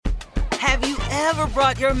Have you ever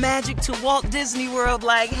brought your magic to Walt Disney World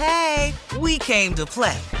like, hey, we came to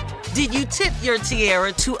play? Did you tip your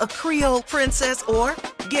tiara to a Creole princess or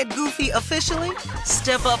get goofy officially?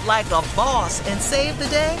 Step up like a boss and save the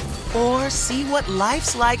day? Or see what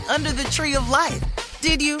life's like under the tree of life?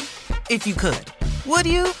 Did you? If you could. Would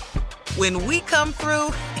you? When we come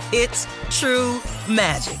through, it's true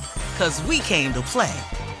magic. 'Cause we came to play.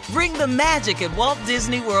 Bring the magic at Walt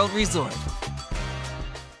Disney World Resort.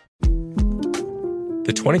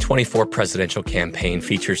 The 2024 presidential campaign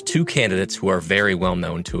features two candidates who are very well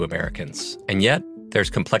known to Americans. And yet, there's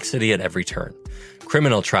complexity at every turn.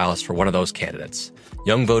 Criminal trials for one of those candidates.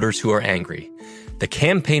 Young voters who are angry. The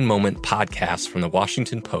Campaign Moment podcast from the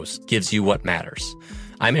Washington Post gives you what matters.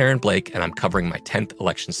 I'm Aaron Blake, and I'm covering my 10th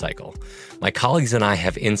election cycle. My colleagues and I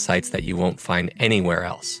have insights that you won't find anywhere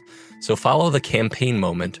else. So follow The Campaign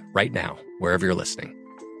Moment right now, wherever you're listening.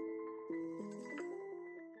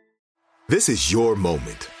 This is your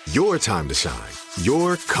moment, your time to shine,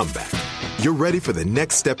 your comeback. You're ready for the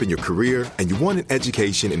next step in your career, and you want an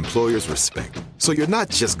education employers respect. So you're not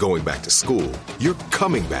just going back to school, you're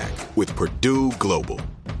coming back with Purdue Global.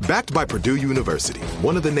 Backed by Purdue University,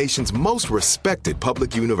 one of the nation's most respected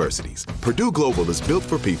public universities, Purdue Global is built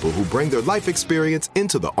for people who bring their life experience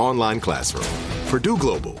into the online classroom. Purdue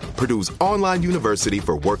Global, Purdue's online university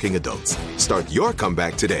for working adults. Start your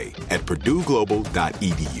comeback today at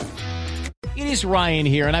purdueglobal.edu. It is Ryan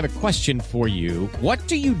here, and I have a question for you. What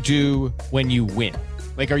do you do when you win?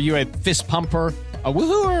 Like, are you a fist pumper, a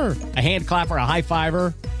woo-hooer, a hand clapper, a high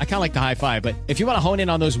fiver? I kind of like the high five, but if you want to hone in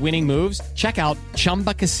on those winning moves, check out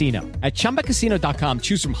Chumba Casino. At ChumbaCasino.com,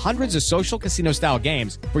 choose from hundreds of social casino-style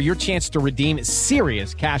games for your chance to redeem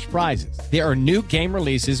serious cash prizes. There are new game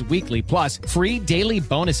releases weekly, plus free daily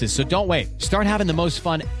bonuses. So don't wait. Start having the most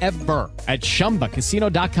fun ever at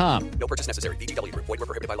ChumbaCasino.com. No purchase necessary. VGW Group. Void where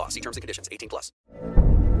prohibited by law. See terms and conditions. 18+.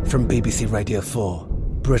 From BBC Radio 4,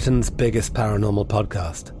 Britain's biggest paranormal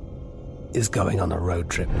podcast is going on a road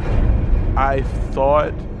trip. I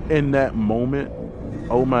thought in that moment,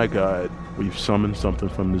 oh my God, we've summoned something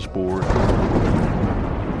from this board.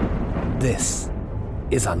 This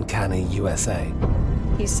is Uncanny USA.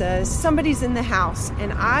 He says, somebody's in the house,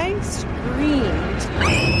 and I screamed.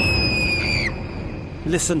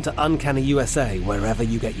 Listen to Uncanny USA wherever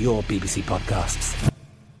you get your BBC podcasts,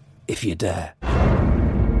 if you dare.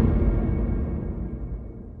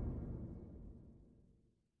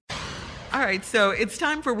 All right, so it's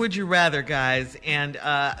time for Would You Rather, guys. And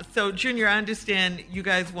so, Junior, I understand you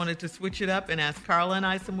guys wanted to switch it up and ask Carla and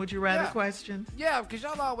I some Would You Rather questions. Yeah, because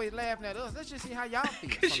y'all always laughing at us. Let's just see how y'all feel.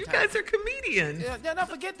 Because you guys are comedians. Yeah, don't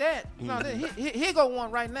forget that. No, here go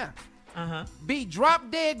one right now. Uh-huh. Be drop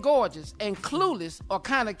dead gorgeous and clueless, or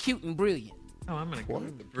kind of cute and brilliant. Oh, I'm going to go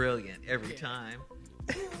with the brilliant every time.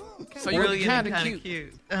 So you're Brilliant kind and of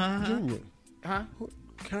cute. Uh-huh. Junior, Huh?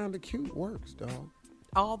 kind of cute works, dog.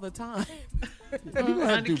 All the time. You gonna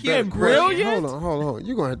have to do cute better. and brilliant? Hold on.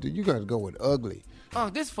 You gotta go with ugly. Oh,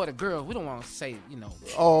 this is for the girls. We don't want to say,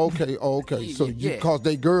 Oh, okay. So Yeah. cause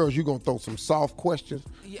they girls, you gonna throw some soft questions.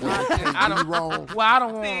 I don't. wrong. Well, I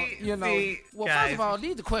don't want. Well, guys. first of all,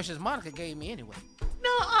 these are the questions Monica gave me anyway.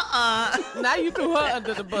 No, Now you threw her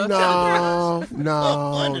under the bus. No.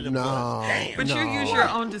 But you use your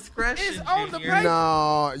own discretion, It's on the Junior. paper.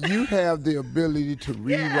 No, you have the ability to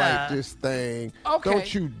rewrite Yeah. this thing. Okay.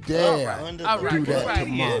 Don't you dare All do right, that right.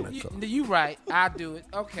 to Monica. You right. I'll do it.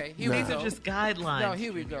 Okay. Here we These go. are just guidelines. No,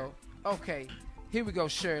 here we go. Okay. Here we go,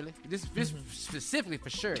 Shirley. This specifically for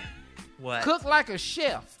Shirley. What? Cook like a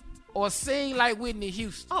chef or sing like Whitney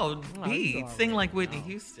Houston. Oh, me. Sing like Whitney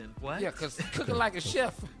Houston. What? Yeah, because cooking like a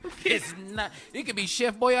chef, it's not. It could be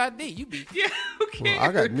Chef Boyardee. You be. Yeah, okay. Well,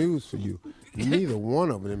 I got news for you. Neither one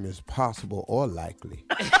of them is possible or likely.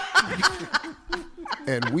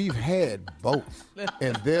 And we've had both,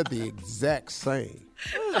 and they're the exact same.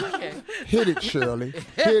 Okay. Hit it, Shirley.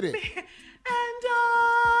 Hit it. And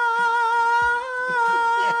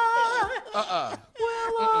I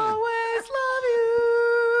will always love you.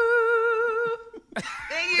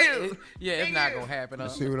 Thank you. Yeah, it's not gonna happen. You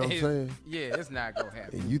see what I'm saying? Yeah, it's not gonna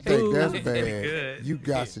happen. And you think that's Good. bad? You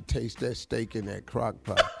got to taste that steak in that crock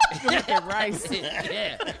pot. Right.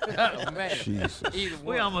 Yeah. Oh, man. Jesus. Either We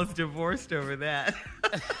one. almost divorced over that.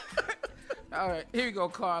 All right, here we go,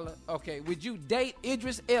 Carla. Okay, would you date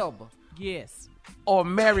Idris Elba Yes. or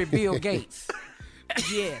marry Bill Gates?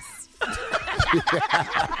 Yes. You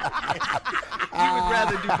would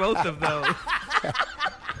rather do both of those.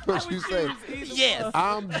 What you say? Yes.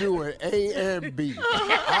 I'm doing A and B.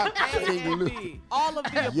 I can't lose. All of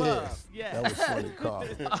the above. Yes. That was funny, Carl.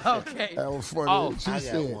 Okay. That was funny. Oh, She I got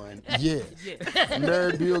said, one. yes.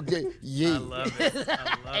 Mary Bill Gates, yeah. I love it.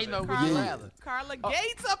 Ain't no Carla, rather. Carla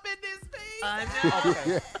Gates up in this piece.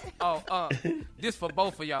 I know. Okay. This for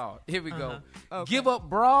both of y'all. Here we go. Okay. Give up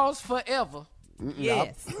bras forever.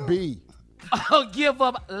 Yes. B. Give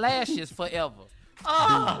up lashes forever.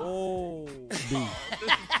 Oh. B.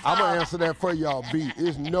 I'm going to answer that for y'all, B.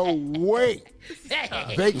 There's no way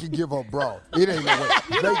they can give up bra. It ain't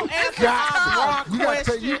no way.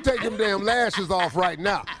 You take them damn lashes off right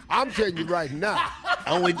now. I'm telling you right now.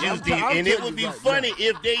 I'm with you, Steve. And it would be funny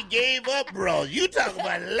if they gave up, bro. You talk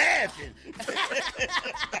about laughing.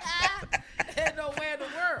 Ain't nowhere in the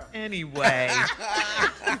world. Anyway.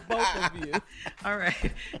 Both of you. All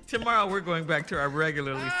right. Tomorrow we're going back to our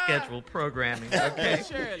regularly scheduled programming, okay?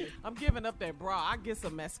 Shirley, I'm giving up that bra. I get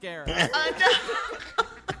some mascara. I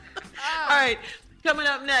know. All right. Coming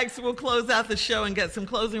up next, we'll close out the show and get some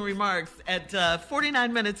closing remarks at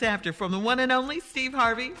 49 minutes after from the one and only Steve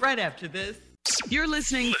Harvey, right after this. You're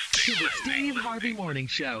listening to the Steve Harvey Morning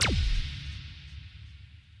Show.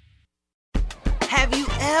 Have you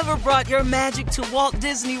ever brought your magic to Walt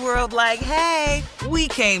Disney World like, hey, we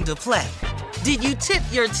came to play? Did you tip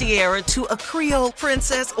your tiara to a Creole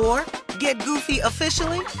princess or get goofy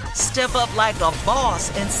officially? Step up like a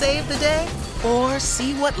boss and save the day? Or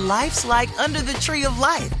see what life's like under the tree of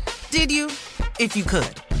life? Did you? If you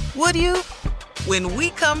could. Would you? When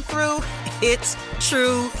we come through, it's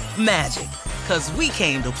true magic. 'Cause we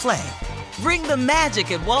came to play. Bring the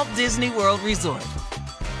magic at Walt Disney World Resort.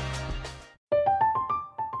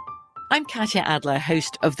 I'm Katya Adler,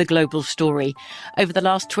 host of The Global Story. Over the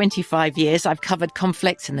last 25 years, I've covered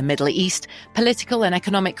conflicts in the Middle East, political and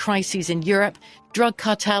economic crises in Europe, drug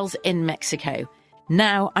cartels in Mexico.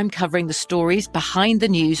 Now I'm covering the stories behind the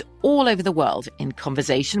news all over the world in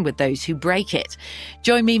conversation with those who break it.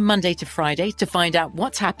 Join me Monday to Friday to find out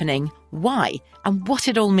what's happening, why, and what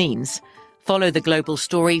it all means. Follow The Global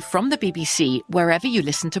Story from the BBC wherever you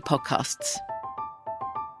listen to podcasts.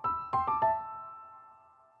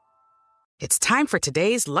 It's time for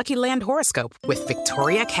today's Lucky Land horoscope with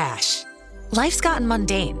Victoria Cash. Life's gotten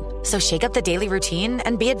mundane, so shake up the daily routine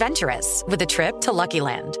and be adventurous with a trip to Lucky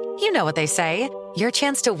Land. You know what they say, your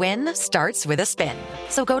chance to win starts with a spin.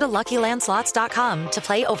 So go to LuckyLandSlots.com to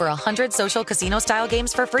play over 100 social casino-style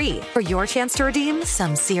games for free for your chance to redeem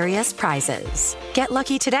some serious prizes. Get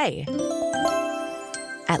lucky today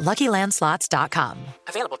at LuckyLandSlots.com.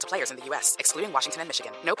 Available to players in the U.S., excluding Washington and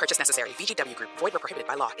Michigan. No purchase necessary. VGW Group. Void where prohibited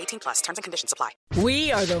by law. 18+. Terms and conditions apply.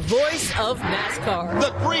 We are the voice of NASCAR.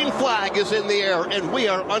 The green flag is in the air, and we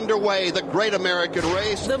are underway. The Great American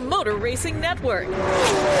Race. The Motor Racing Network.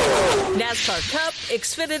 NASCAR Cup,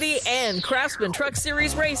 Xfinity, and Craftsman Truck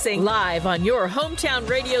Series Racing live on your hometown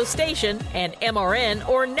radio station and MRN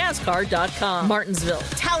or NASCAR.com. Martinsville,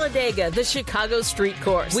 Talladega, the Chicago Street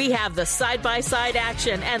Course. We have the side-by-side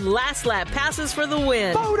action and last lap passes for the win.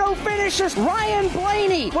 Photo finishes, Ryan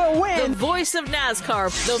Blaney will win. The voice of NASCAR,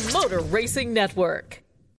 the Motor Racing Network.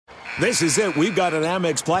 This is it. We've got an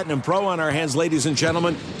Amex Platinum Pro on our hands, ladies and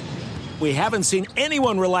gentlemen. We haven't seen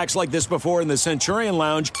anyone relax like this before in the Centurion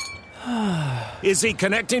Lounge. Is he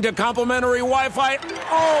connecting to complimentary Wi-Fi?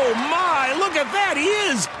 Oh, my! Look at that! He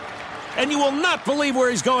is! And you will not believe where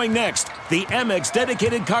he's going next. The Amex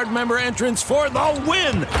dedicated card member entrance for the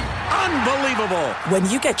win. Unbelievable. When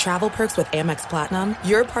you get travel perks with Amex Platinum,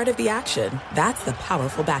 you're part of the action. That's the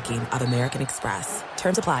powerful backing of American Express.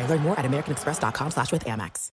 Terms apply. Learn more at americanexpress.com/withAmex.